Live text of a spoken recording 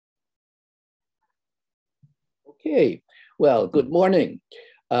Okay, well, good morning.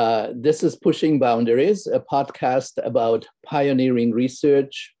 This is Pushing Boundaries, a podcast about pioneering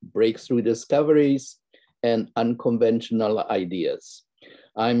research, breakthrough discoveries, and unconventional ideas.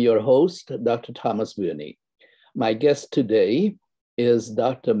 I'm your host, Dr. Thomas Birney. My guest today is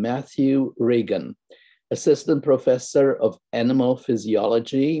Dr. Matthew Regan, Assistant Professor of Animal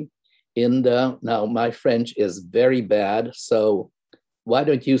Physiology in now my French is very bad, so why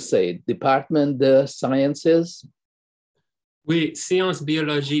don't you say Département de Sciences? Oui, Sciences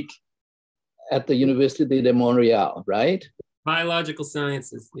Biologiques. At the Université de Montréal, right? Biological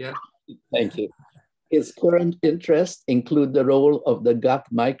sciences, yeah. Thank you. His current interests include the role of the gut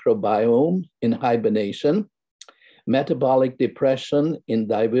microbiome in hibernation, metabolic depression in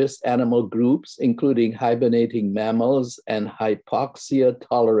diverse animal groups, including hibernating mammals and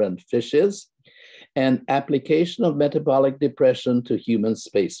hypoxia-tolerant fishes, and application of metabolic depression to human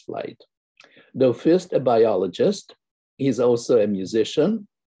spaceflight. Though first a biologist, he's also a musician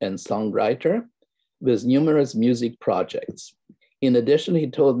and songwriter with numerous music projects. In addition, he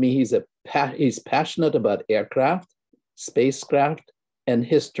told me he's passionate about aircraft, spacecraft, and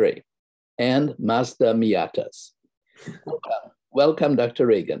history, and Mazda Miatas. Welcome, Dr.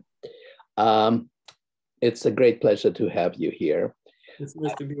 Regan. It's a great pleasure to have you here. It's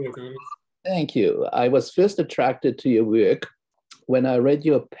nice to be here, Thomas. Thank you. I was first attracted to your work when I read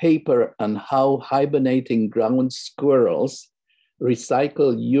your paper on how hibernating ground squirrels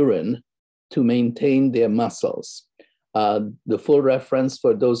recycle urine to maintain their muscles. The full reference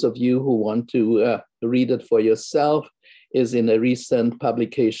for those of you who want to read it for yourself is in a recent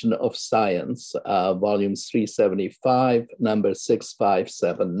publication of Science, volumes 375, number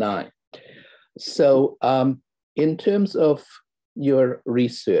 6579. So in terms of your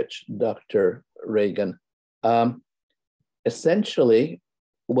research, Dr. Regan, essentially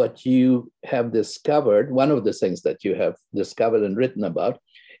what you have discovered, one of the things that you have discovered and written about,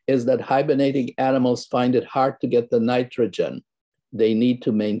 is that hibernating animals find it hard to get the nitrogen they need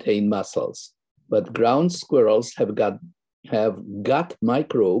to maintain muscles. But ground squirrels have gut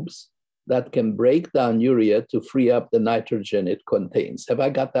microbes that can break down urea to free up the nitrogen it contains. Have I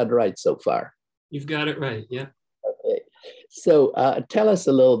got that right so far? You've got it right, yeah. Okay. So tell us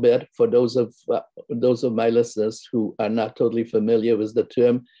a little bit, for those of my listeners who are not totally familiar with the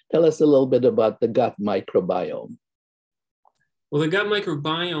term, tell us a little bit about the gut microbiome. Well, the gut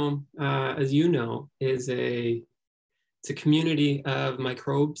microbiome, as you know, it's a community of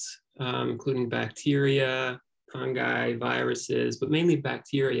microbes, including bacteria, fungi, viruses, but mainly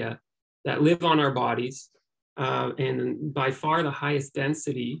bacteria that live on our bodies. And by far the highest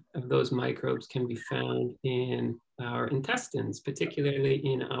density of those microbes can be found in our intestines, particularly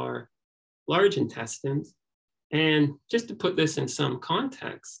in our large intestines. And just to put this in some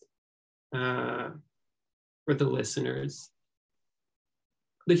context for the listeners,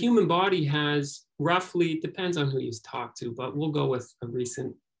 the human body has roughly, depends on who you talk to, but we'll go with a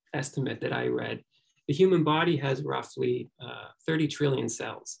recent estimate that I read. The human body has roughly 30 trillion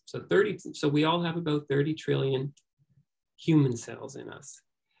cells. So we all have about 30 trillion human cells in us.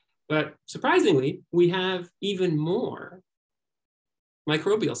 But surprisingly, we have even more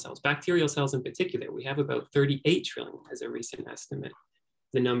microbial cells, bacterial cells in particular. We have about 38 trillion as a recent estimate,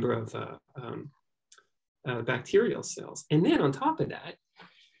 the number of bacterial cells. And then on top of that,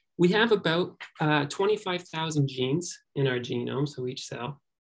 we have about 25,000 genes in our genome, so each cell.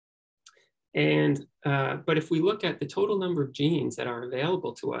 And but if we look at the total number of genes that are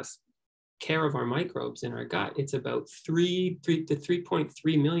available to us, care of our microbes in our gut, it's about 3 to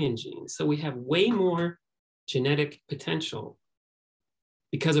 3.3 million genes. So we have way more genetic potential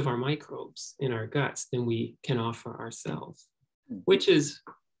because of our microbes in our guts than we can offer ourselves, which is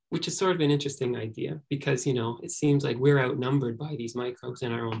sort of an interesting idea because, you know, it seems like we're outnumbered by these microbes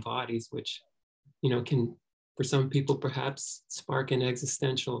in our own bodies, which, you know, can, for some people, perhaps spark an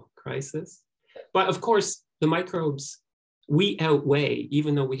existential crisis. But of course, the microbes, we outweigh,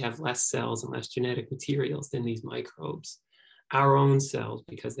 even though we have less cells and less genetic materials than these microbes, our own cells,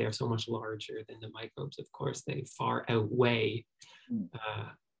 because they are so much larger than the microbes, of course, they far outweigh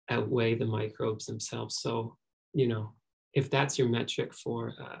the microbes themselves. So, you know, if that's your metric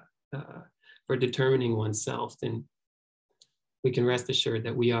for determining oneself, then we can rest assured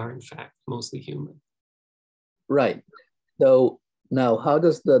that we are, in fact, mostly human. Right. So now, how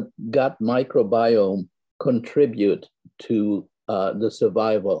does the gut microbiome contribute to the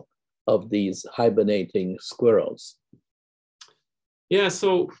survival of these hibernating squirrels? Yeah,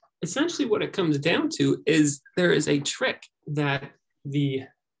 so essentially what it comes down to is there is a trick that a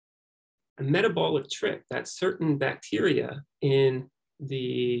metabolic trick that certain bacteria in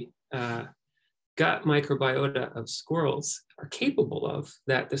the gut microbiota of squirrels are capable of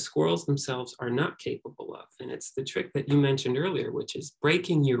that the squirrels themselves are not capable of. And it's the trick that you mentioned earlier, which is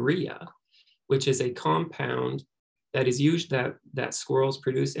breaking urea, which is a compound that is used that squirrels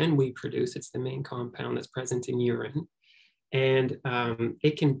produce and we produce. It's the main compound that's present in urine. And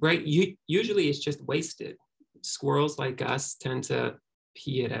it can break, usually it's just wasted. Squirrels like us tend to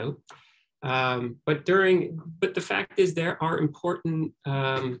pee it out. But the fact is there are important,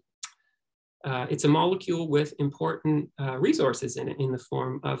 it's a molecule with important resources in it in the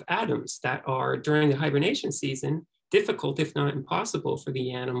form of atoms that are during the hibernation season, difficult, if not impossible for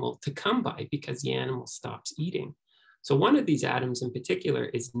the animal to come by because the animal stops eating. So one of these atoms in particular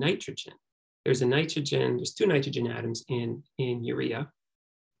is nitrogen. There's two nitrogen atoms in urea.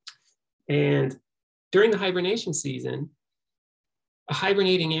 And during the hibernation season, a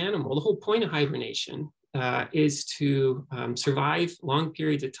hibernating animal, the whole point of hibernation is to survive long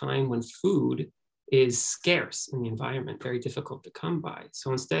periods of time when food is scarce in the environment, very difficult to come by.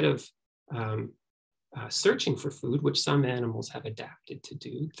 So instead of searching for food, which some animals have adapted to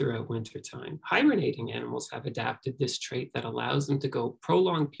do throughout wintertime, hibernating animals have adapted this trait that allows them to go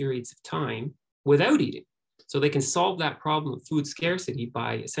prolonged periods of time without eating. So they can solve that problem of food scarcity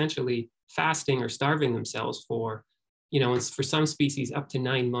by essentially fasting or starving themselves for, for some species up to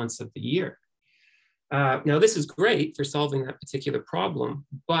 9 months of the year. Now, this is great for solving that particular problem,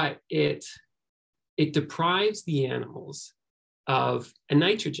 but it deprives the animals of a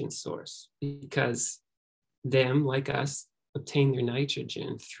nitrogen source because them, like us, obtain their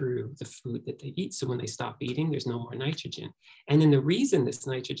nitrogen through the food that they eat. So when they stop eating, there's no more nitrogen. And then the reason this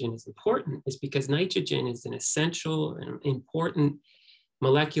nitrogen is important is because nitrogen is an essential and important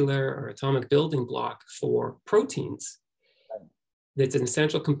molecular or atomic building block for proteins. That's an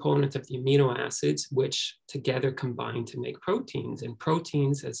essential component of the amino acids, which together combine to make proteins. And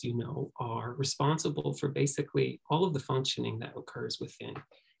proteins, as you know, are responsible for basically all of the functioning that occurs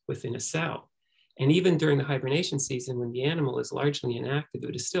within a cell. And even during the hibernation season, when the animal is largely inactive,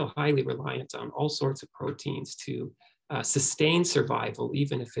 it is still highly reliant on all sorts of proteins to sustain survival,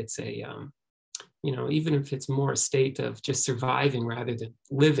 even if it's even if it's more a state of just surviving rather than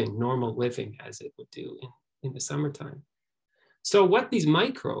normal living as it would do in the summertime. So what these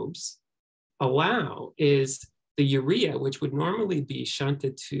microbes allow is the urea, which would normally be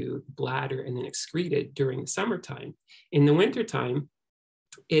shunted to the bladder and then excreted during the summertime. In the wintertime,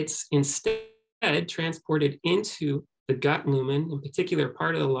 it's instead transported into the gut lumen, in particular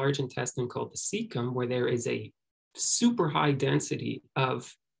part of the large intestine called the cecum, where there is a super high density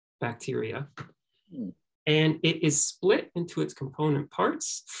of bacteria. And it is split into its component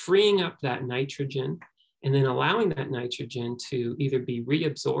parts, freeing up that nitrogen and then allowing that nitrogen to either be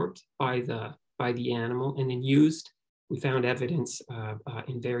reabsorbed by the animal and then used. We found evidence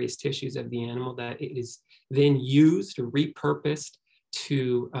in various tissues of the animal that it is then used or repurposed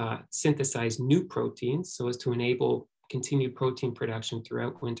to synthesize new proteins so as to enable continued protein production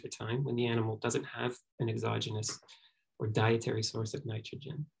throughout wintertime when the animal doesn't have an exogenous or dietary source of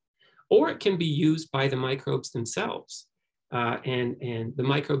nitrogen. Or it can be used by the microbes themselves. And the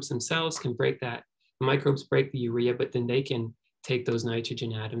microbes themselves can break that. The microbes break the urea, but then they can take those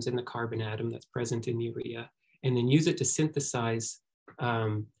nitrogen atoms and the carbon atom that's present in the urea and then use it to synthesize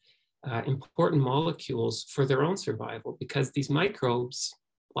important molecules for their own survival, because these microbes,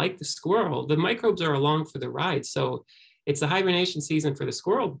 like the squirrel, the microbes are along for the ride. So it's the hibernation season for the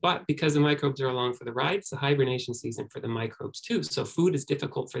squirrel, but because the microbes are along for the ride, it's the hibernation season for the microbes too. So food is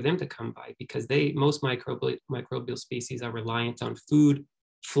difficult for them to come by because most microbial species are reliant on food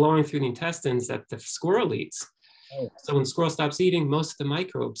flowing through the intestines that the squirrel eats. So when the squirrel stops eating, most of the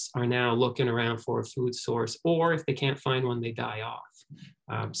microbes are now looking around for a food source, or if they can't find one, they die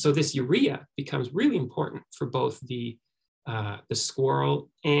off. So this urea becomes really important for both the squirrel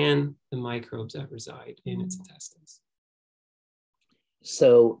and the microbes that reside in its intestines.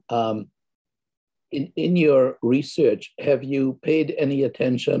 So in your research, have you paid any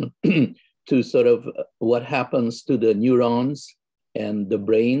attention to sort of what happens to the neurons and the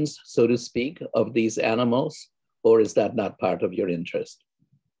brains, so to speak, of these animals? Or is that not part of your interest?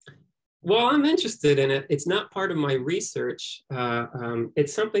 Well, I'm interested in it. It's not part of my research.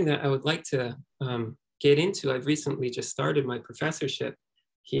 It's something that I would like to get into. I've recently just started my professorship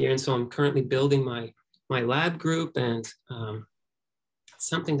here, and so I'm currently building my lab group, and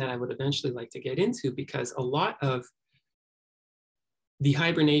something that I would eventually like to get into, because a lot of the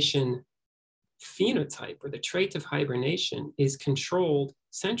hibernation phenotype or the trait of hibernation is controlled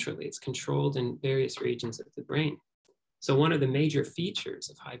centrally. It's controlled in various regions of the brain. So one of the major features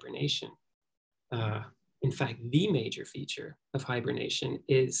of hibernation, in fact, the major feature of hibernation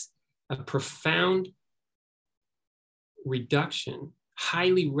is a profound reduction,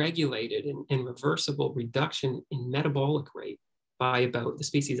 highly regulated and reversible reduction in metabolic rate by about, the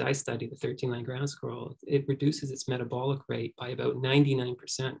species I study, the 13-line ground squirrel, it reduces its metabolic rate by about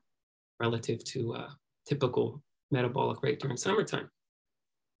 99% relative to typical metabolic rate during summertime.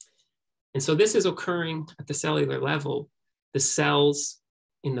 And so this is occurring at the cellular level. The cells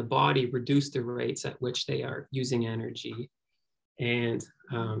in the body reduce the rates at which they are using energy. And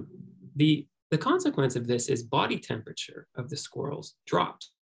the consequence of this is body temperature of the squirrels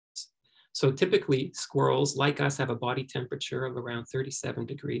drops. So typically squirrels like us have a body temperature of around 37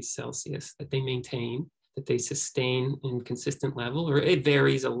 degrees Celsius that they maintain, that they sustain in consistent level, or it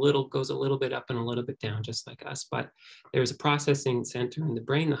varies a little, goes a little bit up and a little bit down, just like us. But there's a processing center in the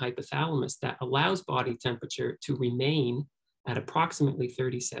brain, the hypothalamus, that allows body temperature to remain at approximately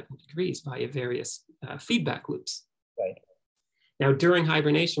 37 degrees via various feedback loops. Right. Now, during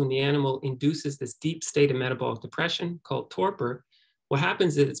hibernation, when the animal induces this deep state of metabolic depression called torpor, what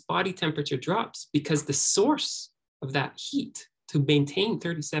happens is its body temperature drops because the source of that heat to maintain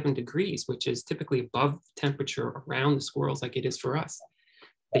 37 degrees, which is typically above the temperature around the squirrels like it is for us,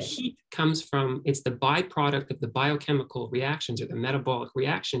 the heat comes from, it's the byproduct of the biochemical reactions or the metabolic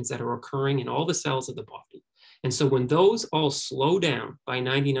reactions that are occurring in all the cells of the body. And so when those all slow down by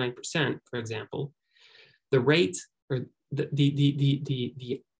 99%, for example, the rate or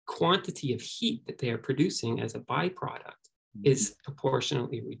the quantity of heat that they are producing as a byproduct is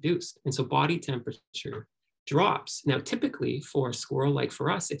proportionately reduced. And so body temperature drops. Now, typically for a squirrel like for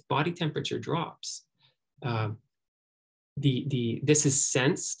us, if body temperature drops, this is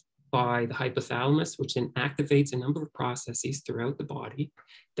sensed by the hypothalamus, which then activates a number of processes throughout the body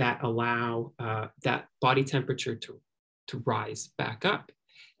that allow that body temperature to rise back up.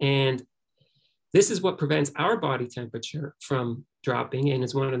 And this is what prevents our body temperature from dropping, and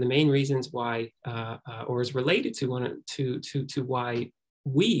is one of the main reasons why, or is related to why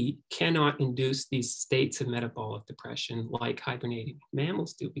we cannot induce these states of metabolic depression like hibernating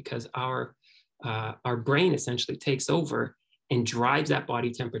mammals do, because our brain essentially takes over and drives that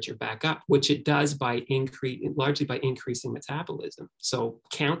body temperature back up, which it does by largely by increasing metabolism, so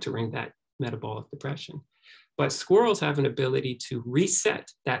countering that metabolic depression. But squirrels have an ability to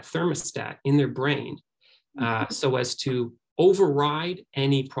reset that thermostat in their brain so as to override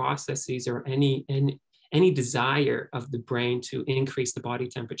any processes or any desire of the brain to increase the body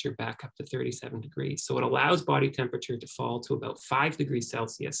temperature back up to 37 degrees. So it allows body temperature to fall to about 5 degrees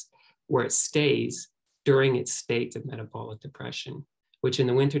Celsius, where it stays during its state of metabolic depression, which in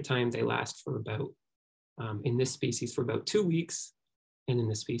the wintertime, they last for about, in this species, for about 2 weeks. And in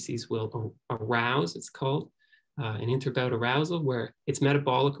the species will arouse, it's called, an interbout arousal, where its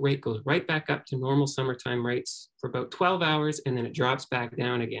metabolic rate goes right back up to normal summertime rates for about 12 hours, and then it drops back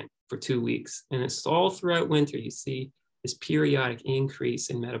down again for 2 weeks. And it's all throughout winter, you see this periodic increase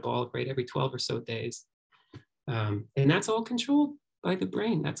in metabolic rate every 12 or so days. And that's all controlled by the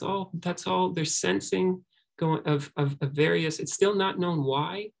brain. That's all there's sensing going of various, it's still not known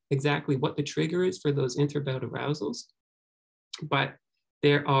why, exactly what the trigger is for those interbout arousals, but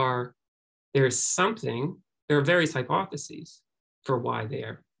there are various hypotheses for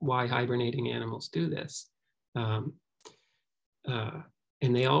why hibernating animals do this. And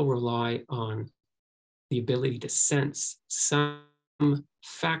they all rely on the ability to sense some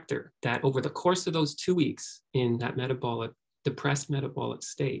factor that over the course of those 2 weeks in that depressed metabolic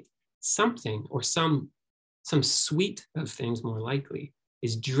state, something or some suite of things more likely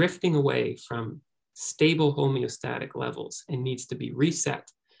is drifting away from stable homeostatic levels and needs to be reset.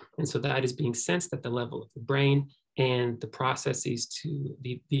 And so that is being sensed at the level of the brain, and the processes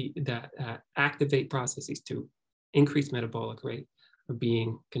that activate processes to increase metabolic rate are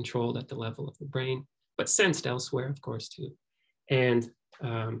being controlled at the level of the brain, but sensed elsewhere, of course, too. And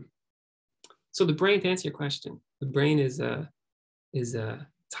so the brain, to answer your question, the brain is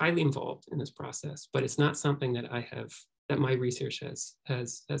highly involved in this process, but it's not something that my research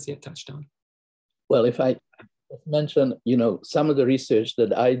has yet touched on. Well, if I mention, some of the research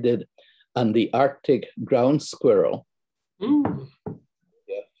that I did on the Arctic ground squirrel, you're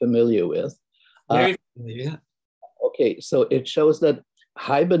familiar with. Very familiar, yeah. Okay, so it shows that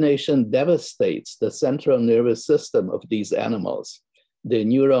hibernation devastates the central nervous system of these animals. The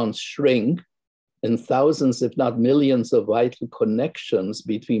neurons shrink, and thousands, if not millions, of vital connections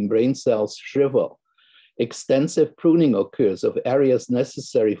between brain cells shrivel. Extensive pruning occurs of areas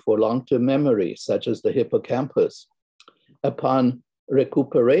necessary for long-term memory, such as the hippocampus. Upon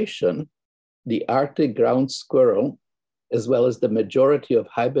recuperation, the Arctic ground squirrel, as well as the majority of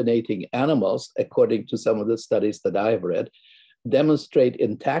hibernating animals, according to some of the studies that I've read, demonstrate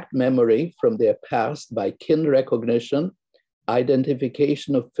intact memory from their past by kin recognition,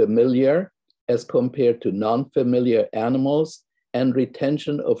 identification of familiar as compared to non-familiar animals, and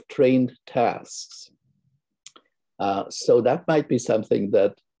retention of trained tasks. So that might be something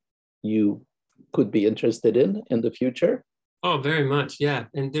that you could be interested in the future. Oh, very much, yeah.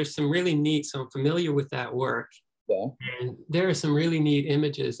 And there's some really neat, so I'm familiar with that work. Yeah. And there are some really neat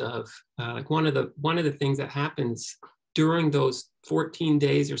images of like one of the things that happens during those 14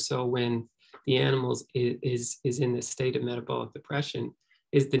 days or so when the animals is in this state of metabolic depression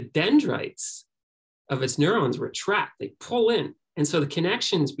is the dendrites of its neurons retract, they pull in. And so the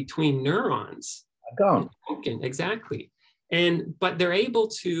connections between neurons are gone. Broken, exactly. But they're able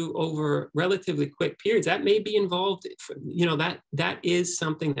to, over relatively quick periods, that may be involved, you know, that is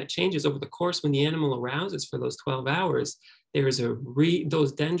something that changes over the course when the animal arouses for those 12 hours. There's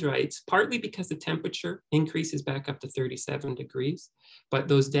those dendrites, partly because the temperature increases back up to 37 degrees, but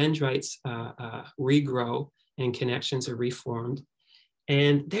those dendrites regrow and connections are reformed.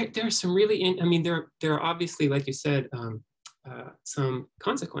 And there are some really, I mean, there are obviously, like you said, some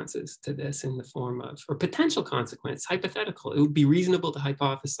consequences to this in the form of, or potential consequence, hypothetical. It would be reasonable to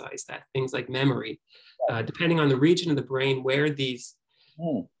hypothesize that things like memory, depending on the region of the brain where these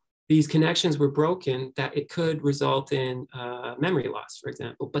connections were broken, that it could result in memory loss, for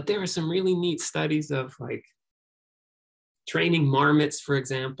example. But there are some really neat studies of like training marmots, for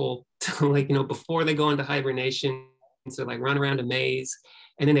example, to like, you know, before they go into hibernation, so like run around a maze.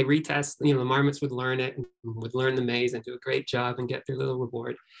 And then they retest, you know, the marmots would learn it and would learn the maze and do a great job and get their little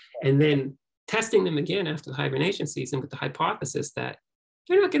reward. And then testing them again after the hibernation season with the hypothesis that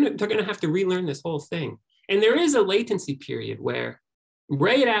they're going to have to relearn this whole thing. And there is a latency period where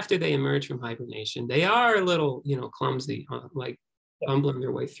right after they emerge from hibernation, they are a little, you know, clumsy, like bumbling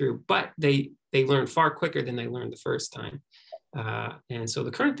their way through, but they learn far quicker than they learned the first time. And so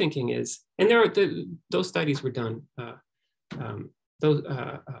the current thinking is, and those studies were done,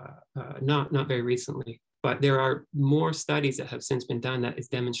 not very recently, but there are more studies that have since been done that is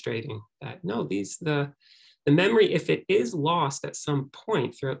demonstrating that no, the memory, if it is lost at some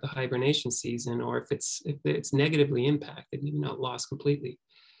point throughout the hibernation season, or if it's negatively impacted, even not lost completely,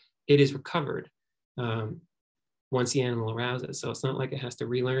 it is recovered once the animal arouses. So it's not like it has to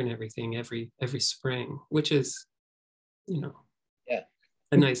relearn everything every spring, which is, you know,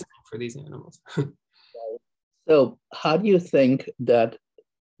 a nice thing for these animals. So how do you think that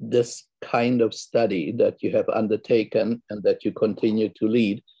this kind of study that you have undertaken and that you continue to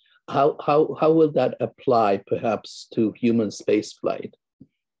lead, how will that apply perhaps to human spaceflight?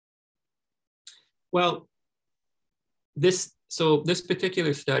 Well, this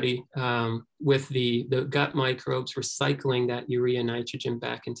particular study with the gut microbes recycling that urea nitrogen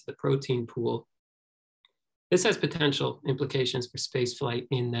back into the protein pool, this has potential implications for spaceflight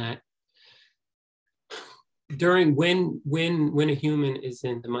in that when a human is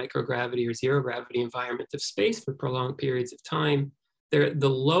in the microgravity or zero gravity environment of space for prolonged periods of time, the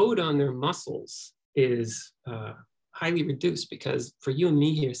load on their muscles is highly reduced, because for you and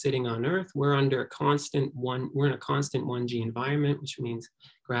me here sitting on Earth, we're in a constant 1G environment, which means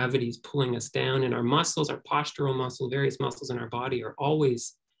gravity is pulling us down, and our muscles, our postural muscle, various muscles in our body are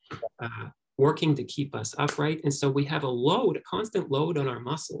always working to keep us upright. And so we have a constant load on our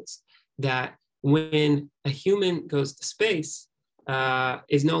muscles that when a human goes to space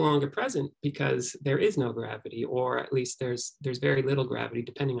is no longer present, because there is no gravity, or at least there's very little gravity,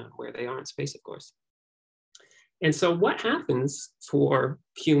 depending on where they are in space, of course. And so what happens for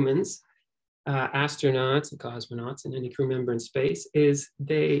humans, astronauts and cosmonauts and any crew member in space, is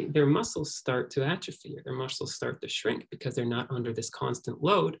their muscles start to atrophy, or their muscles start to shrink, because they're not under this constant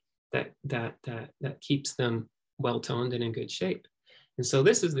load that keeps them well-toned and in good shape. And so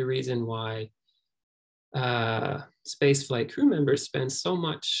this is the reason why spaceflight crew members spend so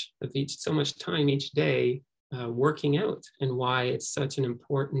much time each day working out, and why it's such an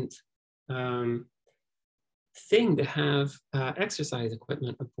important thing to have exercise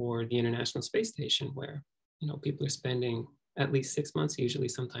equipment aboard the International Space Station, where, you know, people are spending at least 6 months, usually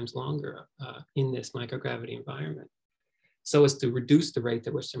sometimes longer, in this microgravity environment, so as to reduce the rate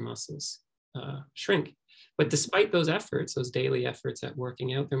at which their muscles shrink. But despite those efforts, those daily efforts at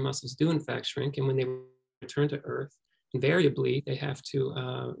working out, their muscles do in fact shrink, and when they return to Earth, invariably they have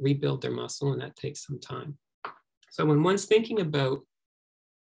to rebuild their muscle, and that takes some time. So when one's thinking about,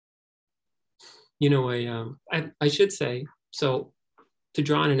 you know, I should say, so to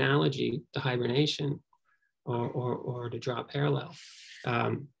draw an analogy to hibernation, or to draw a parallel,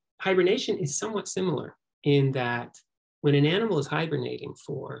 hibernation is somewhat similar in that when an animal is hibernating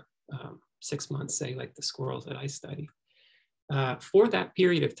for 6 months, say like the squirrels that I study, for that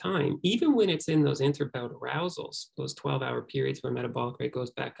period of time, even when it's in those interbout arousals, those 12-hour periods where metabolic rate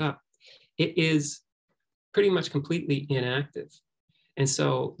goes back up, it is pretty much completely inactive. And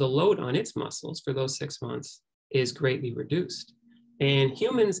so the load on its muscles for those 6 months is greatly reduced. And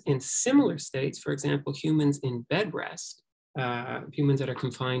humans in similar states, for example, humans in bed rest, humans that are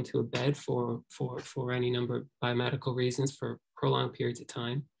confined to a bed for any number of biomedical reasons for prolonged periods of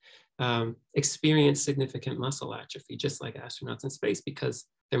time, experience significant muscle atrophy, just like astronauts in space, because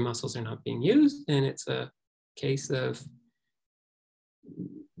their muscles are not being used. And it's a case of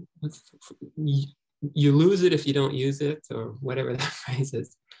you lose it if you don't use it, or whatever that phrase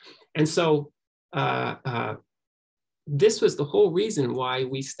is. And so this was the whole reason why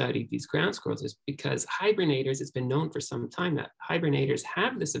we studied these ground squirrels, is because hibernators, it's been known for some time that hibernators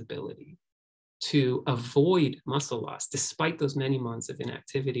have this ability to avoid muscle loss, despite those many months of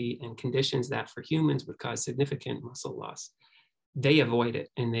inactivity and conditions that for humans would cause significant muscle loss. They avoid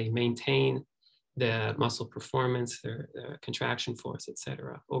it and they maintain the muscle performance, their contraction force, et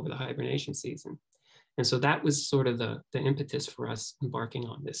cetera, over the hibernation season. And so that was sort of the impetus for us embarking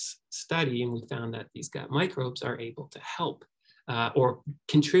on this study. And we found that these gut microbes are able to help or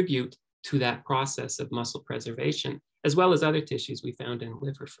contribute to that process of muscle preservation, as well as other tissues we found in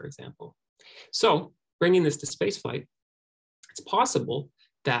liver, for example. So bringing this to spaceflight, it's possible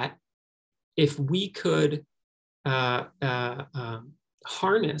that if we could harness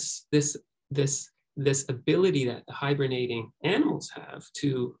this ability that the hibernating animals have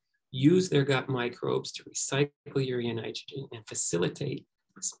to use their gut microbes to recycle urea nitrogen and facilitate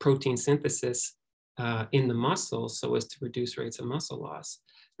protein synthesis in the muscle so as to reduce rates of muscle loss,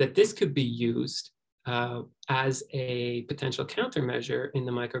 that this could be used as a potential countermeasure in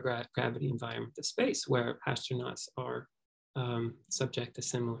the microgravity environment of space, where astronauts are subject to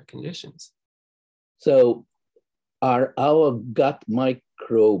similar conditions. So are our gut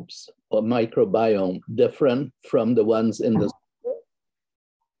microbes or microbiome different from the ones in the...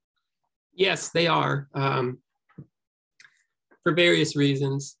 Yes, they are, for various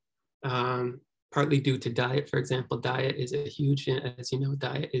reasons, partly due to diet. For example, diet is a huge, as you know,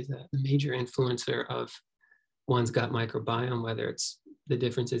 diet is a major influencer of one's gut microbiome, whether it's the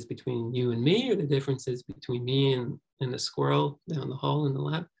differences between you and me or the differences between me and the squirrel down the hall in the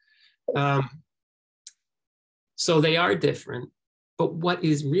lab. So they are different. But what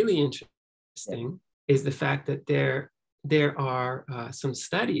is really interesting is the fact that there are some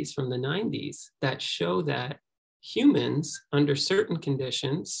studies from the 90s that show that humans, under certain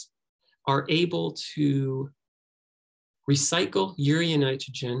conditions, are able to recycle urea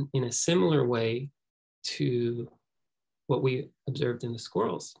nitrogen in a similar way to what we observed in the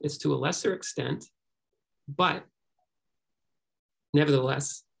squirrels. It's to a lesser extent, but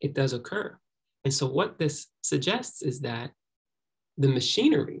nevertheless, it does occur. And so what this suggests is that the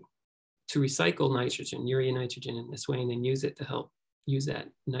machinery to recycle nitrogen, urea nitrogen in this way, and then use that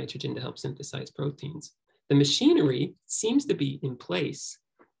nitrogen to help synthesize proteins, the machinery seems to be in place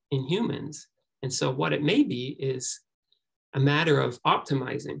in humans. And so what it may be is a matter of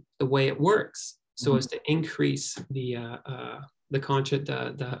optimizing the way it works so as to increase the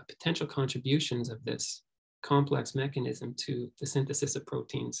potential contributions of this complex mechanism to the synthesis of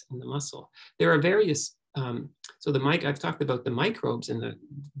proteins in the muscle. There are various, I've talked about the microbes and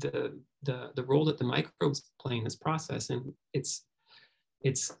the role that the microbes play in this process. And it's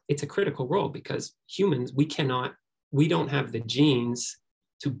a critical role, because humans, we don't have the genes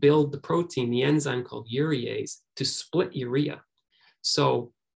to build the protein, the enzyme called urease, to split urea.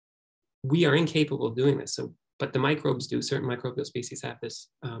 So we are incapable of doing this. But the microbes do. Certain microbial species have this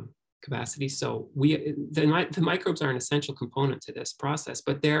capacity. So the microbes are an essential component to this process.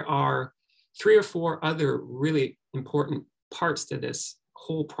 But there are 3 or 4 other really important parts to this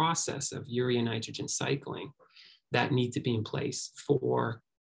whole process of urea nitrogen cycling that need to be in place for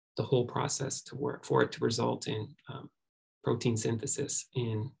the whole process to work, for it to result in protein synthesis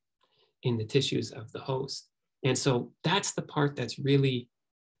in the tissues of the host. And so that's the part that's really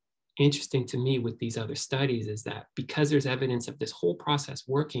interesting to me with these other studies, is that because there's evidence of this whole process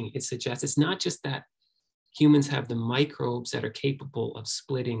working, it suggests it's not just that humans have the microbes that are capable of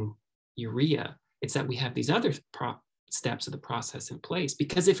splitting urea, it's that we have these other steps of the process in place.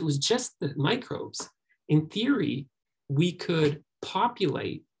 Because if it was just the microbes, in theory, we could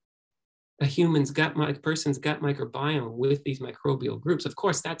populate a person's gut microbiome with these microbial groups. Of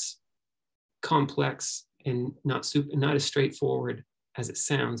course, that's complex and not as straightforward as it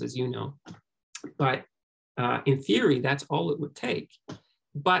sounds, as you know. But in theory, that's all it would take.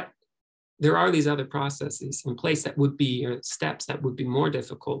 But there are these other processes in place that would be, or steps that would be more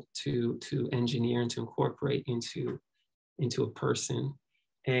difficult to engineer and to incorporate into into a person.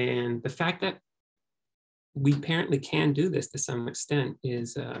 And the fact that we apparently can do this to some extent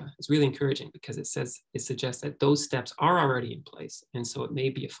is really encouraging, because it suggests that those steps are already in place. And so it may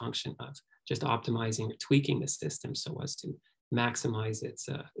be a function of just optimizing or tweaking the system so as to maximize its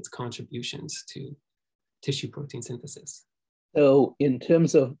contributions to tissue protein synthesis. So in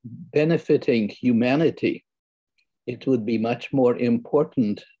terms of benefiting humanity, it would be much more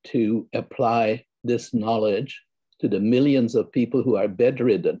important to apply this knowledge to the millions of people who are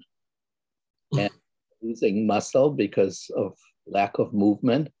bedridden and losing muscle because of lack of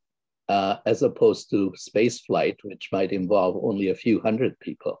movement, as opposed to space flight, which might involve only a few hundred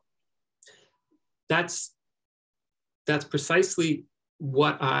people. That's precisely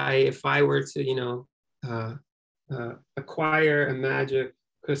what if I were to, acquire a magic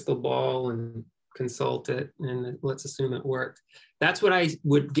crystal ball and consult it, and let's assume it worked. That's what I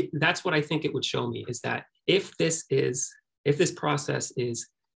think it would show me, is that if this process is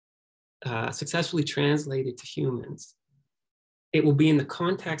successfully translated to humans, it will be in the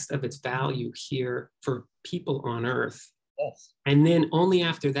context of its value here for people on Earth. Yes. And then only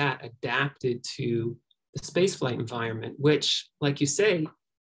after that adapted to the spaceflight environment, which, like you say,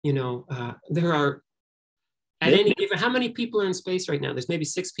 there are, at any given, how many people are in space right now? There's maybe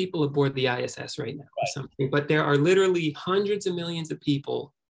 6 people aboard the ISS right now or something, but there are literally hundreds of millions of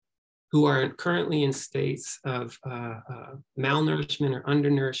people who are currently in states of malnourishment or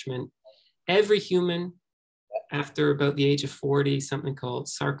undernourishment. Every human, after about the age of 40, something called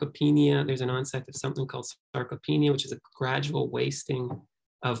sarcopenia, there's an onset of something called sarcopenia, which is a gradual wasting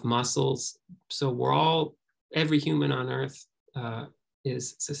of muscles. So every human on Earth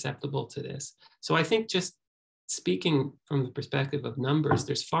is susceptible to this. So I think, just speaking from the perspective of numbers,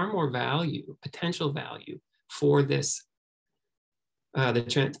 there's far more potential value for this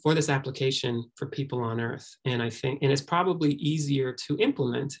for this application for people on Earth. And I think, and it's probably easier to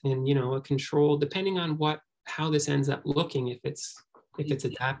implement in, a control, depending on how this ends up looking, if it's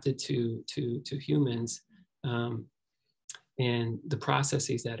adapted to humans, and the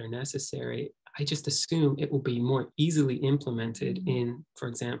processes that are necessary. I just assume it will be more easily implemented in, for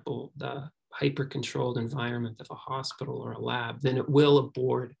example, the hyper-controlled environment of a hospital or a lab than it will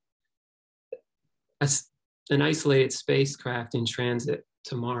aboard an isolated spacecraft in transit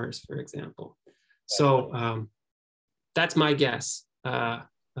to Mars, for example. So that's my guess.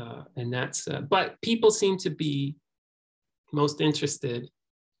 And that's, but people seem to be most interested,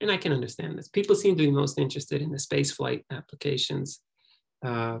 and I can understand this, people seem to be most interested in the spaceflight applications,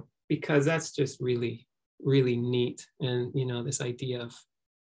 because that's just really, really neat. And, this idea of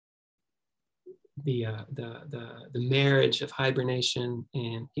the marriage of hibernation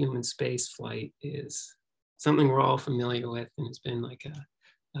and human space flight is something we're all familiar with, and it's been like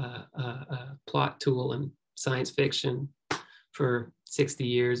a plot tool in science fiction for 60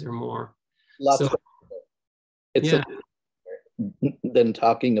 years or more. It's than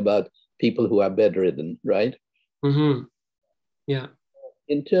talking about people who are bedridden, right? Mm-hmm. Yeah.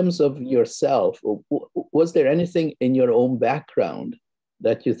 In terms of yourself, was there anything in your own background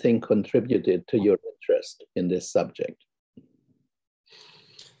that you think contributed to your interest in this subject?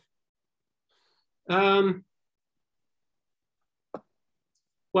 Well,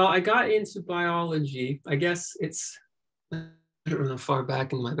 I got into biology. I guess I don't know how far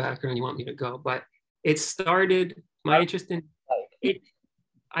back in my background you want me to go, but it started, my interest in it.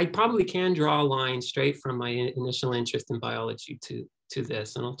 I probably can draw a line straight from my initial interest in biology to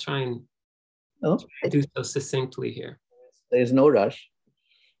this, and I'll try and do so succinctly here. There's no rush.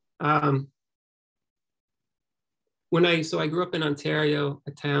 I grew up in Ontario,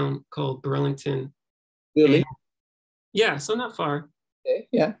 a town called Burlington. Really? Yeah, so not far. Okay,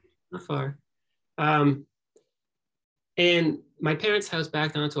 yeah. Not far. And my parents' house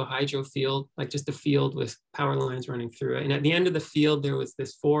backed onto a hydro field, like just a field with power lines running through it. And at the end of the field, there was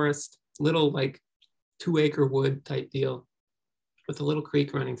this forest, little like 2-acre wood type deal with a little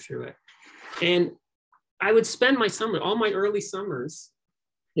creek running through it. And I would spend all my early summers,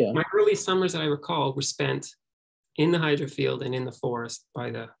 my early summers that I recall were spent in the hydro field and in the forest by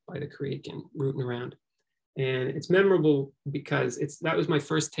the creek and rooting around. And it's memorable because that was my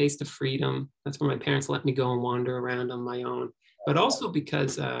first taste of freedom. That's when my parents let me go and wander around on my own. But also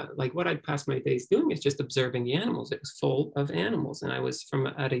because like what I'd pass my days doing is just observing the animals. It was full of animals. And I was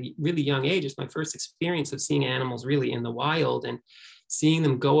at a really young age, it's my first experience of seeing animals really in the wild and seeing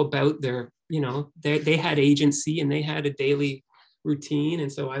them go about their, they had agency and they had a daily routine.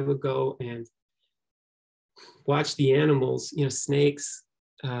 And so I would go and watch the animals, snakes,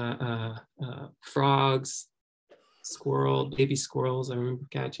 frogs, baby squirrels. I remember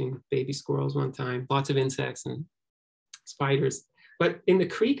catching baby squirrels one time, lots of insects and spiders. But in the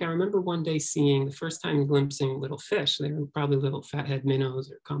creek, I remember one day seeing, the first time glimpsing little fish. They were probably little fathead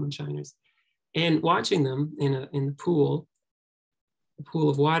minnows or common shiners, and watching them in the pool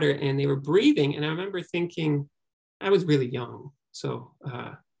of water, and they were breathing. And I remember thinking, I was really young, so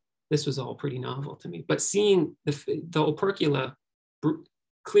this was all pretty novel to me. But seeing the opercula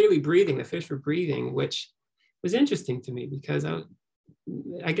clearly breathing, the fish were breathing, which was interesting to me because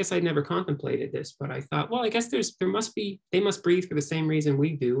I guess I'd never contemplated this, but I thought, well, I guess they must breathe for the same reason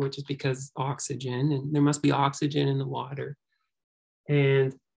we do, which is because oxygen, and there must be oxygen in the water.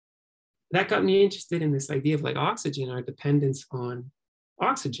 And that got me interested in this idea of like oxygen, our dependence on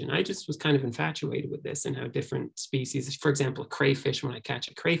oxygen. I just was kind of infatuated with this and how different species, for example, a crayfish, when I catch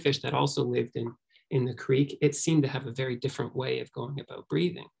a crayfish that also lived in the creek, it seemed to have a very different way of going about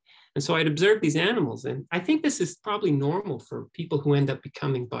breathing. And so I'd observed these animals, and I think this is probably normal for people who end up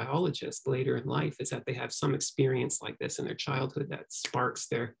becoming biologists later in life, is that they have some experience like this in their childhood that sparks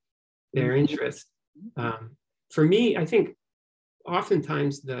their interest. For me, I think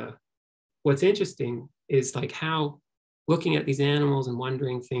oftentimes what's interesting is like how looking at these animals and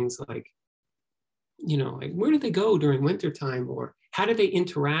wondering things like, like where do they go during wintertime, or how do they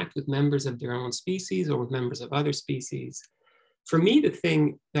interact with members of their own species or with members of other species? For me, the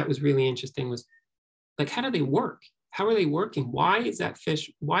thing that was really interesting was like, how do they work? How are they working? Why does that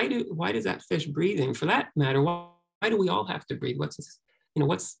fish breathing? For that matter, why do we all have to breathe? What's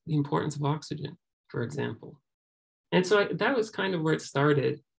the importance of oxygen, for example? And so that was kind of where it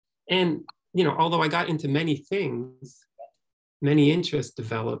started. And, although I got into many things, many interests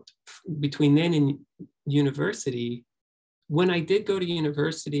developed between then and university. When I did go to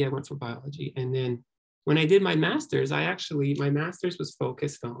university, I went for biology. And then when I did my master's, my master's was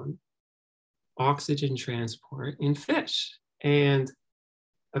focused on oxygen transport in fish, and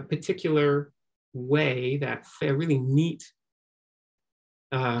a particular way, that a really neat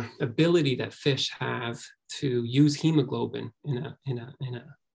ability that fish have to use hemoglobin in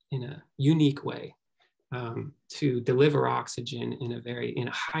a unique way to deliver oxygen in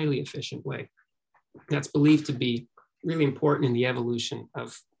a highly efficient way. That's believed to be really important in the evolution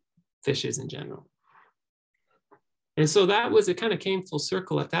of fishes in general. And so it kind of came full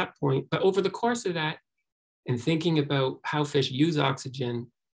circle at that point. But over the course of that, and thinking about how fish use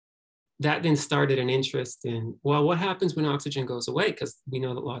oxygen, that then started an interest in, well, what happens when oxygen goes away? Because we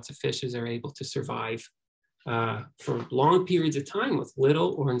know that lots of fishes are able to survive for long periods of time with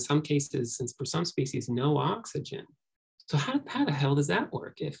little, or in some cases, since for some species, no oxygen. So how the hell does that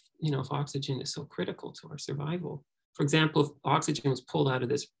work if oxygen is so critical to our survival? For example, if oxygen was pulled out of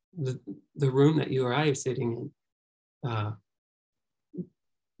the room that you or I are sitting in,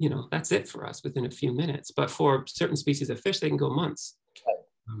 that's it for us within a few minutes. But for certain species of fish, they can go months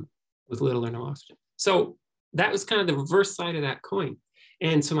with little or no oxygen. So that was kind of the reverse side of that coin.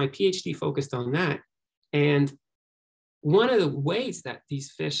 And so my PhD focused on that. And one of the ways that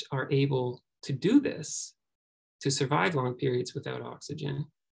these fish are able to do this, to survive long periods without oxygen,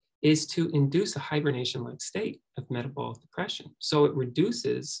 is to induce a hibernation-like state of metabolic depression. So it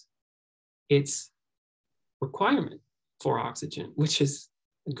reduces its requirement for oxygen, which is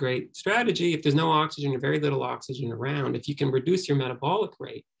a great strategy. If there's no oxygen or very little oxygen around, if you can reduce your metabolic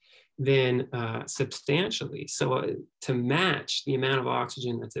rate, then substantially, so to match the amount of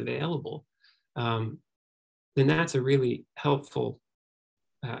oxygen that's available, then that's a really helpful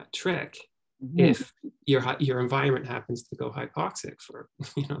trick. Mm-hmm. If your environment happens to go hypoxic for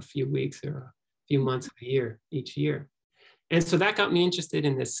a few weeks or a few months of a year, each year. And so that got me interested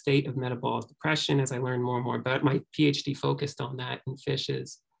in this state of metabolic depression as I learned more and more about it. My PhD focused on that in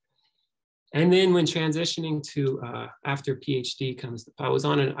fishes. And then when transitioning to after PhD comes, I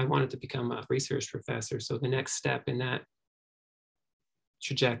wanted to become a research professor. So the next step in that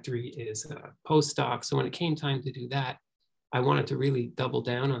trajectory is postdoc. So when it came time to do that, I wanted to really double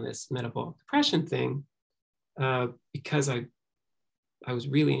down on this metabolic depression thing because I was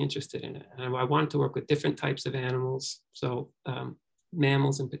really interested in it. And I wanted to work with different types of animals, so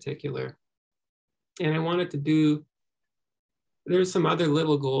mammals in particular. And I wanted to do, there's some other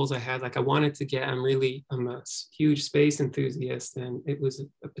little goals I had, like I wanted to get, I'm a huge space enthusiast, and it was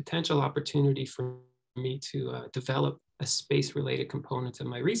a potential opportunity for me to develop a space-related component of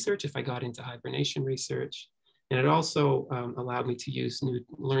my research if I got into hibernation research. And it also allowed me to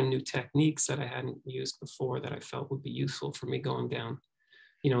learn new techniques that I hadn't used before that I felt would be useful for me going down,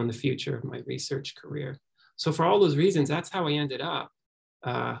 in the future of my research career. So for all those reasons, that's how I ended up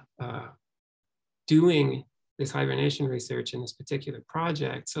doing this hibernation research in this particular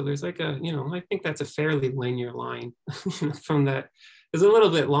project. So there's like I think that's a fairly linear line from that. It's a little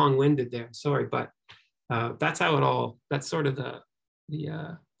bit long-winded there, sorry, but that's how it all, that's sort of the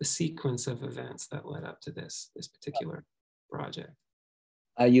sequence of events that led up to this particular project.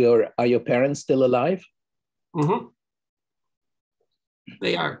 Are your parents still alive? Mm-hmm.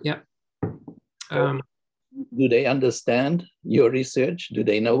 They are, yeah. Do they understand your research? Do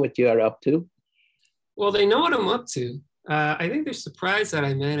they know what you are up to? Well, they know what I'm up to. I think they're surprised that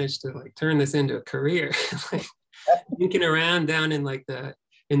I managed to like turn this into a career. Like thinking around down in like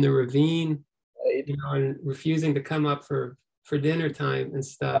in the ravine, Right. you know, and refusing to come up for dinner time and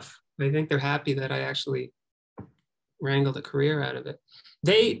stuff. I think they're happy that I actually wrangled a career out of it.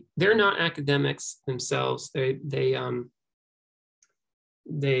 They're not academics themselves. They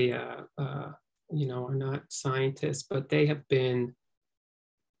you know, are not scientists, but they have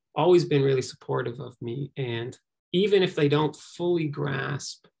always been really supportive of me. And even if they don't fully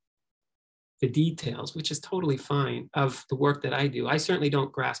grasp the details, which is totally fine, of the work that I do, I certainly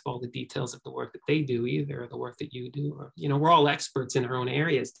don't grasp all the details of the work that they do either, or the work that you do. Or, you know, we're all experts in our own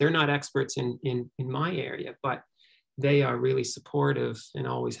areas. They're not experts in my area, but they are really supportive and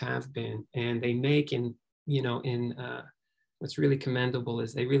always have been. And they make, what's really commendable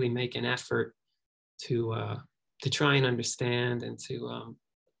is they really make an effort to try and understand and to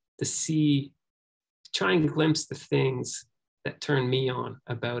see, try and glimpse the things that turn me on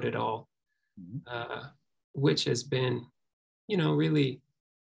about it all, which has been, you know, really,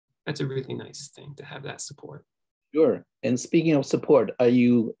 that's a really nice thing to have that support. Sure. And speaking of support, are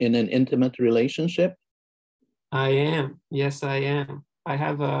you in an intimate relationship? I am. Yes, I am. I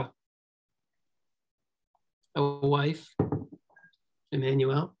have a wife,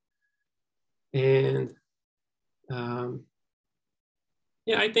 Emmanuel, and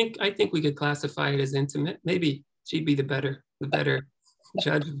yeah, I think we could classify it as intimate. Maybe she'd be the better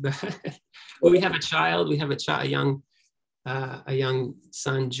judge of that. Well, we have a child. We have a young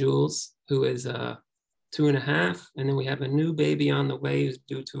son, Jules, who is 2.5, and then we have a new baby on the way who's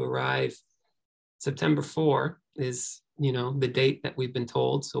due to arrive September 4 is, you know, the date that we've been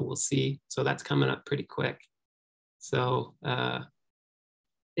told. So we'll see. So that's coming up pretty quick. So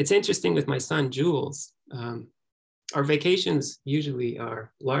it's interesting with my son, Jules. Our vacations usually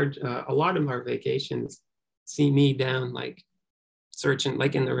are large. A lot of our vacations see me down, like searching,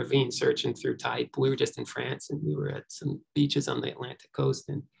 like in the ravine, searching through tide. We were just in France and we were at some beaches on the Atlantic coast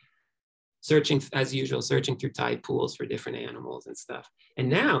and searching, as usual, searching through tide pools for different animals and stuff. And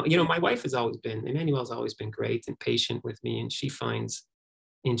now, you know, my wife has always been, Emmanuel's always been great and patient with me, and she finds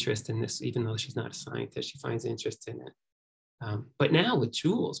interest in this, even though she's not a scientist, she finds interest in it. But now with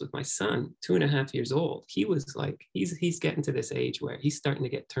Jules, with my son, 2.5 years old, he was like, he's getting to this age where he's starting to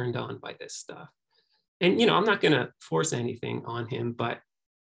get turned on by this stuff. And, you know, I'm not going to force anything on him, but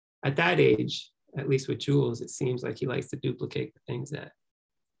at that age, at least with Jules, it seems like he likes to duplicate the things that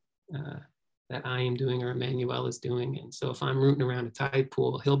I am doing or Emmanuel is doing. And so if I'm rooting around a tide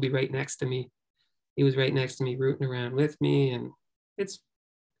pool, he'll be right next to me. He was right next to me, rooting around with me. And it's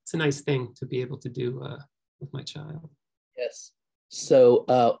a nice thing to be able to do with my child. Yes. So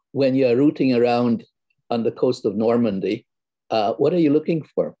when you're rooting around on the coast of Normandy, what are you looking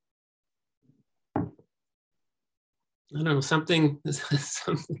for? I don't know, something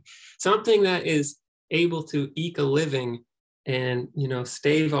that is able to eke a living and, you know,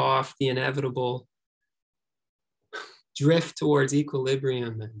 stave off the inevitable drift towards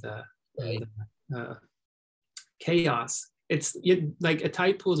equilibrium and chaos. It's like a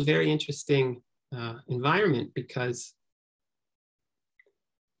tide pool is a very interesting environment because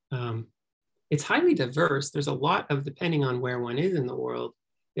it's highly diverse. There's a lot of, depending on where one is in the world,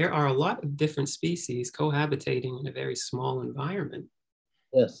 there are a lot of different species cohabitating in a very small environment.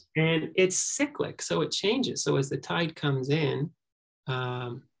 Yes. And it's cyclic, so it changes. So as the tide comes in,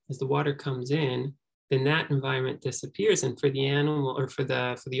 as the water comes in, then that environment disappears. And for the animal or for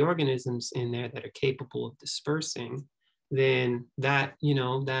the organisms in there that are capable of dispersing, then that, you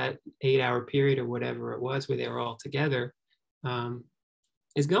know, that 8-hour period or whatever it was where they were all together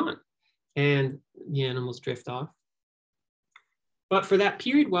is gone. And the animals drift off. But for that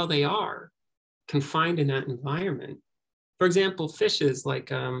period while they are confined in that environment, for example, fishes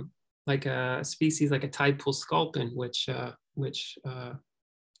like a species like a tide pool sculpin, which you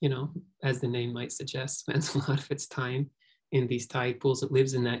know, as the name might suggest, spends a lot of its time in these tide pools. It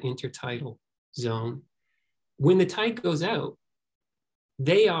lives in that intertidal zone. When the tide goes out,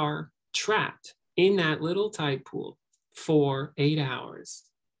 they are trapped in that little tide pool for 8 hours.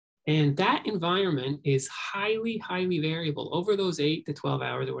 And that environment is highly, highly variable over those 8 to 12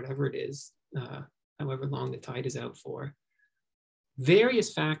 hours or whatever it is, however long the tide is out for.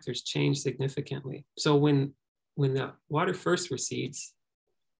 Various factors change significantly. So when the water first recedes,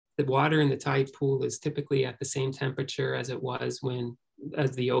 the water in the tide pool is typically at the same temperature as it was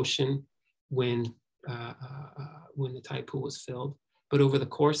as the ocean when the tide pool was filled. But over the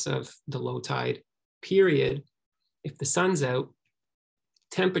course of the low tide period, if the sun's out,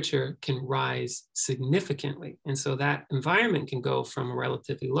 temperature can rise significantly. And so that environment can go from a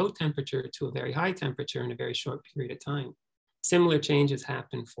relatively low temperature to a very high temperature in a very short period of time. Similar changes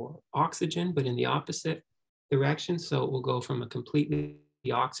happen for oxygen, but in the opposite direction. So it will go from a completely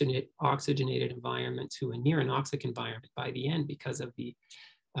oxygenated environment to a near anoxic environment by the end because of the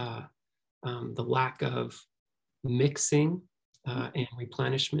lack of mixing and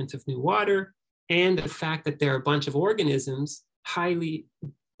replenishment of new water, and the fact that there are a bunch of organisms highly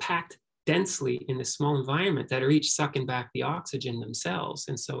packed densely in this small environment that are each sucking back the oxygen themselves.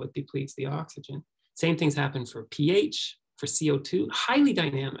 And so it depletes the oxygen. Same things happen for pH, for CO2, highly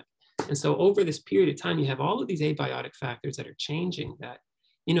dynamic. And so over this period of time, you have all of these abiotic factors that are changing that,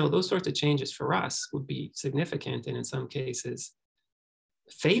 those sorts of changes for us would be significant and in some cases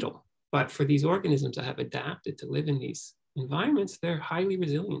fatal. But for these organisms that have adapted to live in these environments, they're highly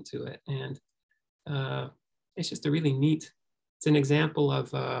resilient to it. And it's just a really neat, it's an example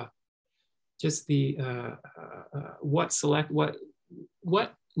of just the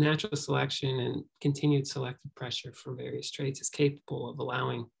what natural selection and continued selective pressure for various traits is capable of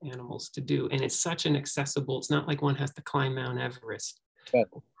allowing animals to do. And it's such an accessible, it's not like one has to climb Mount Everest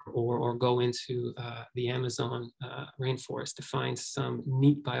or go into the Amazon rainforest to find some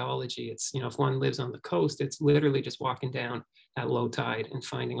neat biology. It's, if one lives on the coast, it's literally just walking down at low tide and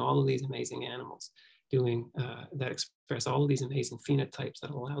finding all of these amazing animals doing that express all of these amazing phenotypes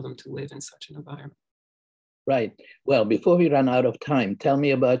that allow them to live in such an environment. Right. Well, before we run out of time, tell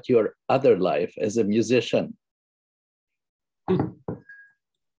me about your other life as a musician.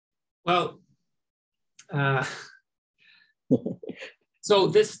 Well, so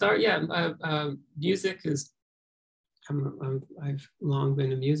this music is, I've long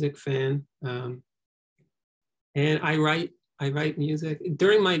been a music fan, and I write music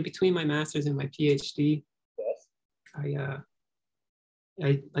between my master's and my PhD. Yes.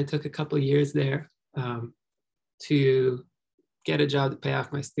 I took a couple of years there to get a job to pay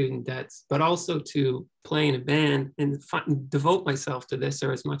off my student debts, but also to play in a band and devote myself to this,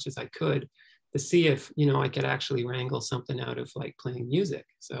 or as much as I could, to see if I could actually wrangle something out of like playing music.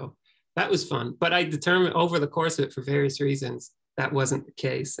 So that was fun. But I determined over the course of it, for various reasons, that wasn't the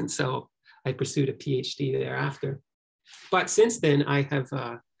case, and so I pursued a PhD thereafter. But since then, I have,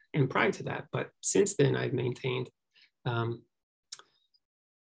 and prior to that, but since then, I've maintained,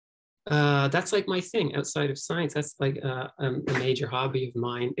 that's like my thing outside of science. That's like a major hobby of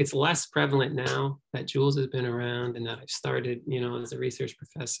mine. It's less prevalent now that Jules has been around and that I've started, as a research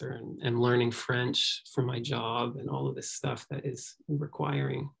professor and learning French for my job and all of this stuff that is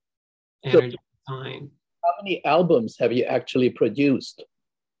requiring energy and time. How many albums have you actually produced?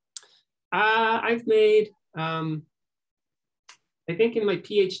 I've made, I think in my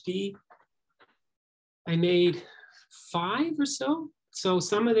PhD, I made 5 or so. So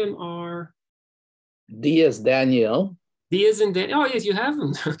some of them are Diaz Daniel. Diaz and Daniel. Oh yes, you have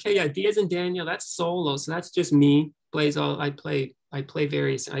them. Okay, yeah, Diaz and Daniel. That's solo. So that's just me. I play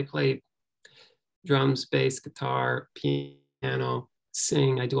drums, bass, guitar, piano,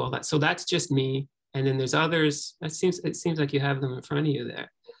 sing. I do all that. So that's just me. And then there's others. It seems like you have them in front of you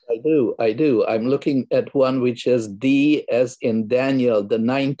there. I do. I'm looking at one which is D as in Daniel, the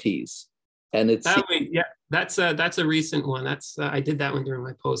 90s. And it's that's a recent one. That's I did that one during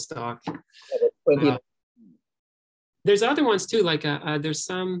my postdoc. There's other ones too. Like there's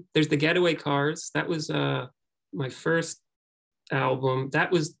the Getaway Cars. That was my first album.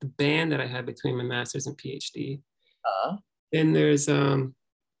 That was the band that I had between my master's and PhD. Then there's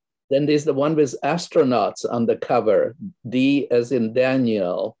the one with astronauts on the cover. D as in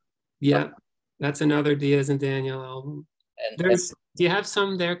Daniel. Yeah, that's another Diaz and Daniel album. Do you have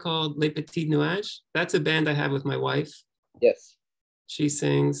some there called Les Petits Nuages? That's a band I have with my wife. Yes. She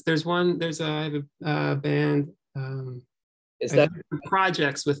sings. I have a band. Is that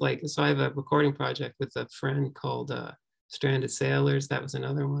projects with so I have a recording project with a friend called Stranded Sailors. That was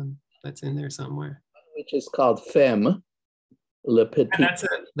another one that's in there somewhere. Which is called Femme, Le Petit.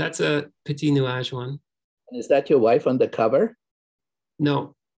 That's a Petit Nuage one. And is that your wife on the cover?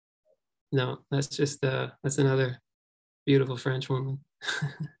 No, that's just that's another beautiful French woman.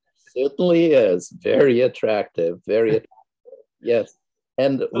 Certainly is. Very attractive. Very attractive. Yes.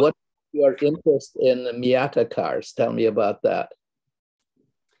 And what your interest in Miata cars? Tell me about that.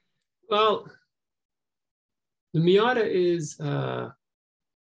 Well, the Miata is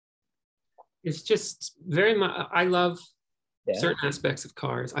it's just very much, I love Yeah. certain aspects of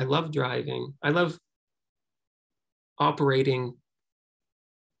cars. I love driving. I love operating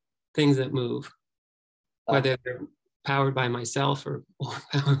things that move, whether they're powered by myself or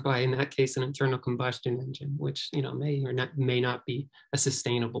powered by, in that case, an internal combustion engine, which, you know, may not be a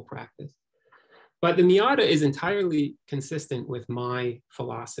sustainable practice. But the Miata is entirely consistent with my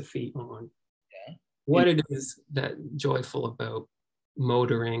philosophy on what it is that joyful about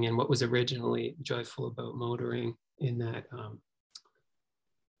motoring, and what was originally joyful about motoring, in that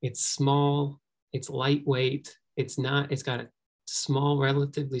it's small, it's lightweight, it's got a small,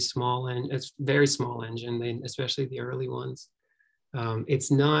 relatively small, and it's very small engine, especially the early ones.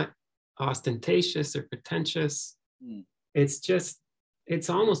 It's not ostentatious or pretentious. It's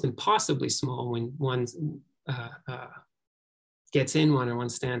almost impossibly small when one gets in one or one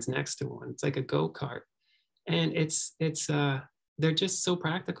stands next to one. It's like a go-kart, and they're just so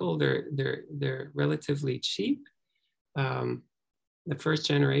practical. They're relatively cheap. The first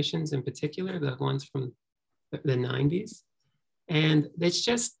generations in particular, the ones from the 90s. And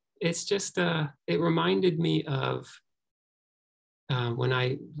it reminded me of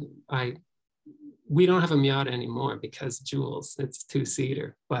when we don't have a Miata anymore because Jules, it's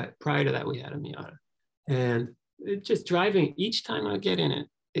 2-seater, but prior to that we had a Miata. And just driving, each time I get in it,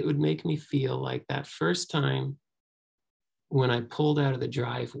 it would make me feel like that first time when I pulled out of the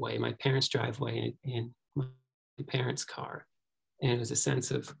driveway, my parents' driveway, in my parents' car. And it was a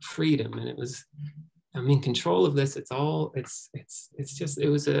sense of freedom, and it was, I'm in control of this. It's a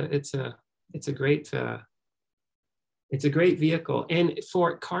great vehicle. And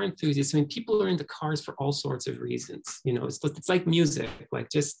for car enthusiasts, I mean, people are into cars for all sorts of reasons. You know, it's like music. Like,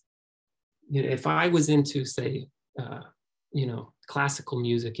 just, you know, if I was into, say, you know, classical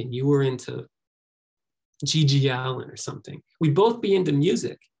music, and you were into G.G. Allen or something, we'd both be into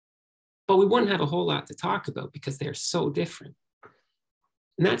music, but we wouldn't have a whole lot to talk about because they're so different.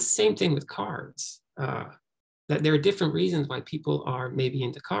 And that's the same thing with cars. That there are different reasons why people are maybe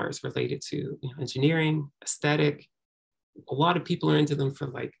into cars, related to, you know, engineering, aesthetic. A lot of people are into them for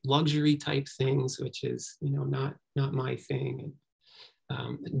like luxury type things, which is, you know, not my thing.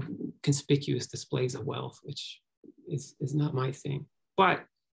 And conspicuous displays of wealth, which is not my thing. But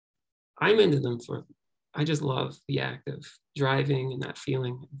I'm into them for, I just love the act of driving and that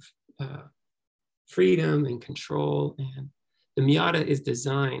feeling of freedom and control. And the Miata is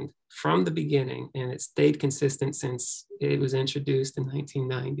designed from the beginning, and it stayed consistent since it was introduced in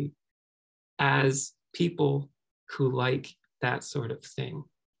 1990, as people who like that sort of thing,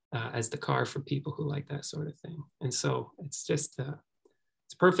 as the car for people who like that sort of thing. And so it's just,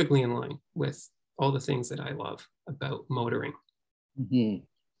 it's perfectly in line with all the things that I love about motoring. Mm-hmm.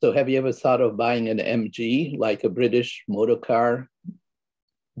 So have you ever thought of buying an MG, like a British motor car,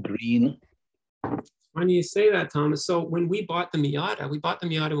 green? Funny you say that, Thomas. So when we bought the Miata when we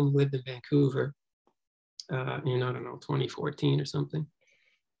lived in Vancouver in, I don't know, 2014 or something.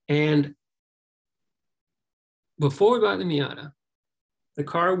 And before we bought the Miata, the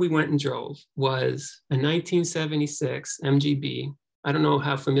car we went and drove was a 1976 MGB. I don't know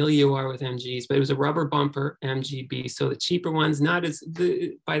how familiar you are with MGs, but it was a rubber bumper MGB. So the cheaper ones,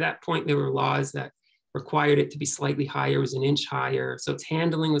 by that point, there were laws that required it to be slightly higher, it was an inch higher. So its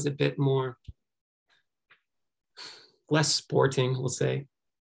handling was a bit more, less sporting, we'll say.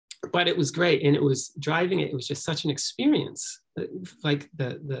 But it was great. And it was driving it was just such an experience. Like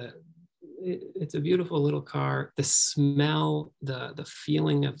it's a beautiful little car. The smell, the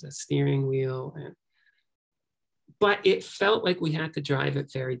feeling of the steering wheel, but it felt like we had to drive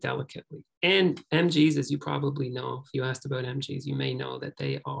it very delicately. And MGs, as you probably know, if you asked about MGs, you may know that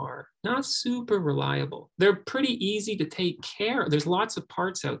they are not super reliable. They're pretty easy to take care of. There's lots of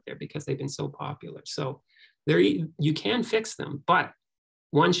parts out there because they've been so popular. So you can fix them, but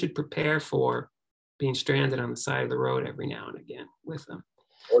one should prepare for being stranded on the side of the road every now and again with them.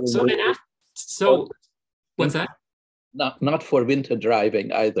 What's that? Not for winter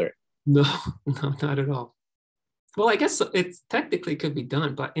driving either. No, not at all. Well, I guess it technically could be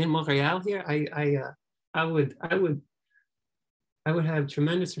done, but in Montreal here, I would have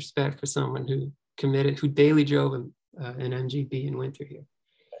tremendous respect for someone who daily drove an MGB in winter here.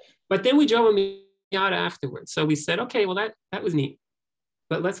 But then we drove a Miata afterwards. So we said, okay, well, that was neat,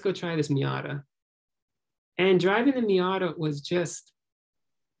 but let's go try this Miata. And driving the Miata was just,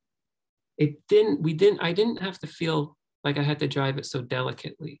 I didn't have to feel like I had to drive it so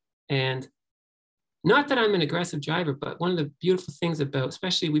delicately. And not that I'm an aggressive driver, but one of the beautiful things about,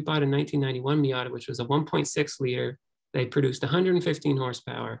 especially we bought a 1991 Miata, which was a 1.6 liter. They produced 115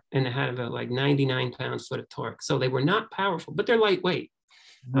 horsepower and they had about like 99 pounds-foot of torque. So they were not powerful, but they're lightweight.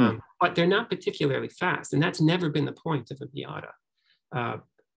 but they're not particularly fast. And that's never been the point of a Miata.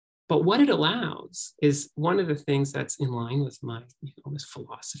 But what it allows is one of the things that's in line with my, this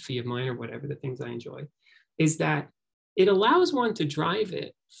philosophy of mine, or whatever, the things I enjoy, is that it allows one to drive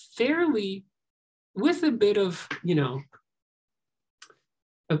it fairly with a bit of,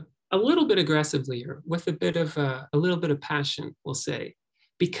 a little bit aggressively, or with a bit of a little bit of passion, we'll say,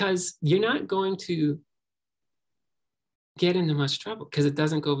 because you're not going to get into much trouble because it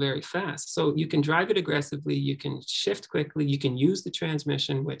doesn't go very fast. So you can drive it aggressively, you can shift quickly, you can use the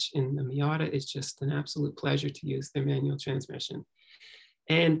transmission, which in the Miata is just an absolute pleasure to use their manual transmission.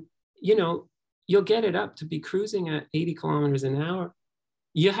 And, you'll get it up to be cruising at 80 kilometers an hour.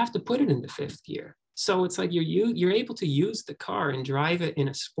 You have to put it into fifth gear. So it's like you're able to use the car and drive it in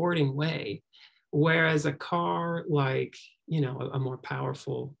a sporting way. Whereas a car like, a more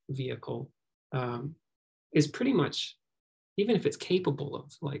powerful vehicle is pretty much, even if it's capable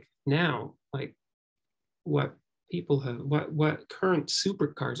of what people have, what current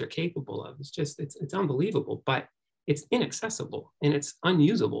supercars are capable of, it's unbelievable, but it's inaccessible and it's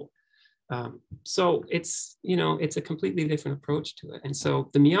unusable. So it's, it's a completely different approach to it. And so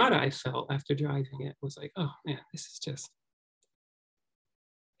the Miata, I felt after driving it, was like, oh man, this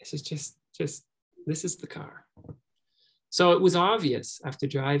is the car. So it was obvious after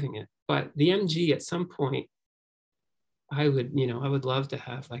driving it, but the MG at some point, I would love to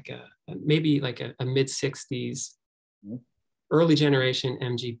have maybe a mid 60s, early generation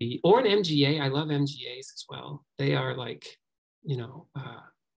MGB or an MGA. I love MGAs as well. They are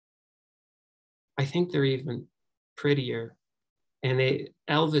I think they're even prettier. And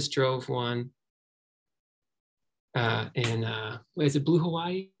Elvis drove one is it Blue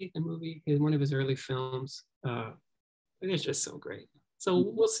Hawaii, the movie? In one of his early films. It's just so great. So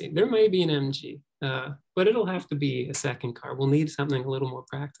we'll see. There may be an MG, but it'll have to be a second car. We'll need something a little more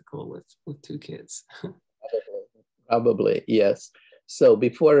practical with two kids. Probably, yes. So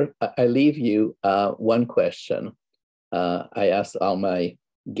before I leave you, one question. I asked all my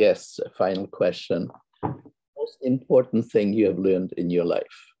guests a final question. Most important thing you have learned in your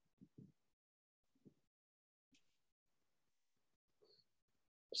life?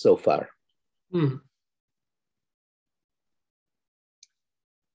 So far.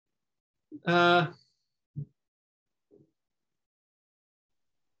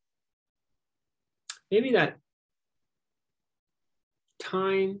 Maybe that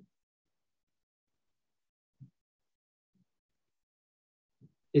time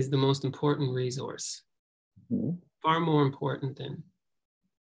is the most important resource, far more important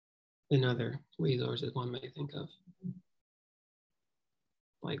than other resources one may think of,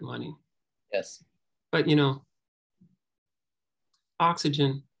 like money. Yes. But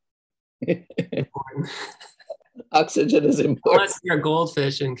oxygen. Oxygen is important. Unless you're a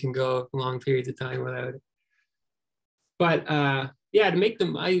goldfish and can go long periods of time without it. But to make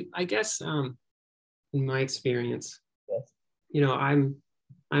them, I guess in my experience, yes.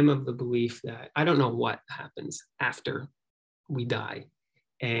 I'm of the belief that I don't know what happens after we die.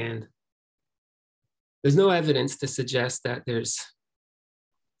 And there's no evidence to suggest that there's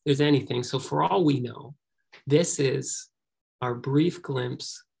anything. So for all we know, this is our brief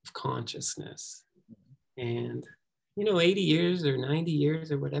glimpse of consciousness. And 80 years or 90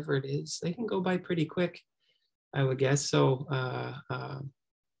 years or whatever it is, they can go by pretty quick, I would guess. So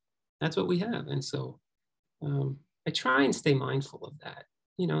that's what we have. And so I try and stay mindful of that.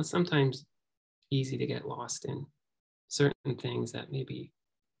 Sometimes easy to get lost in certain things that maybe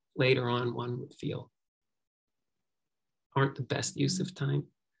later on one would feel aren't the best use of time.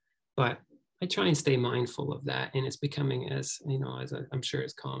 But I try and stay mindful of that. And it's becoming as I'm sure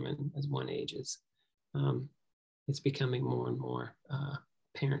as common as one ages. It's becoming more and more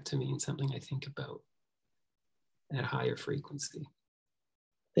apparent to me and something I think about at a higher frequency.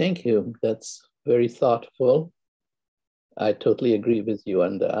 Thank you. That's very thoughtful. I totally agree with you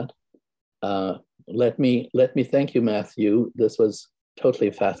on that. Let me thank you, Matthew. This was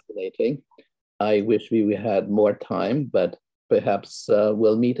totally fascinating. I wish we had more time, but perhaps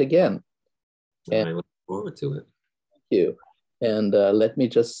we'll meet again. And I look forward to it. Thank you. And let me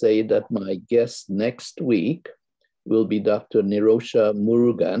just say that my guest next week will be Dr. Nirosha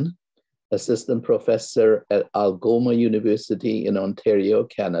Murugan, Assistant Professor at Algoma University in Ontario,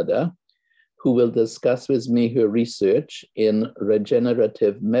 Canada, who will discuss with me her research in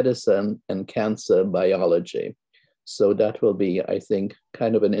regenerative medicine and cancer biology. So that will be, I think,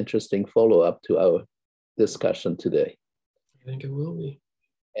 kind of an interesting follow-up to our discussion today. I think it will be.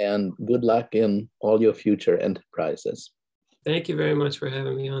 And good luck in all your future enterprises. Thank you very much for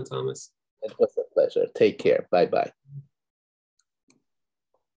having me on, Thomas. It was a pleasure. Take care. Bye-bye.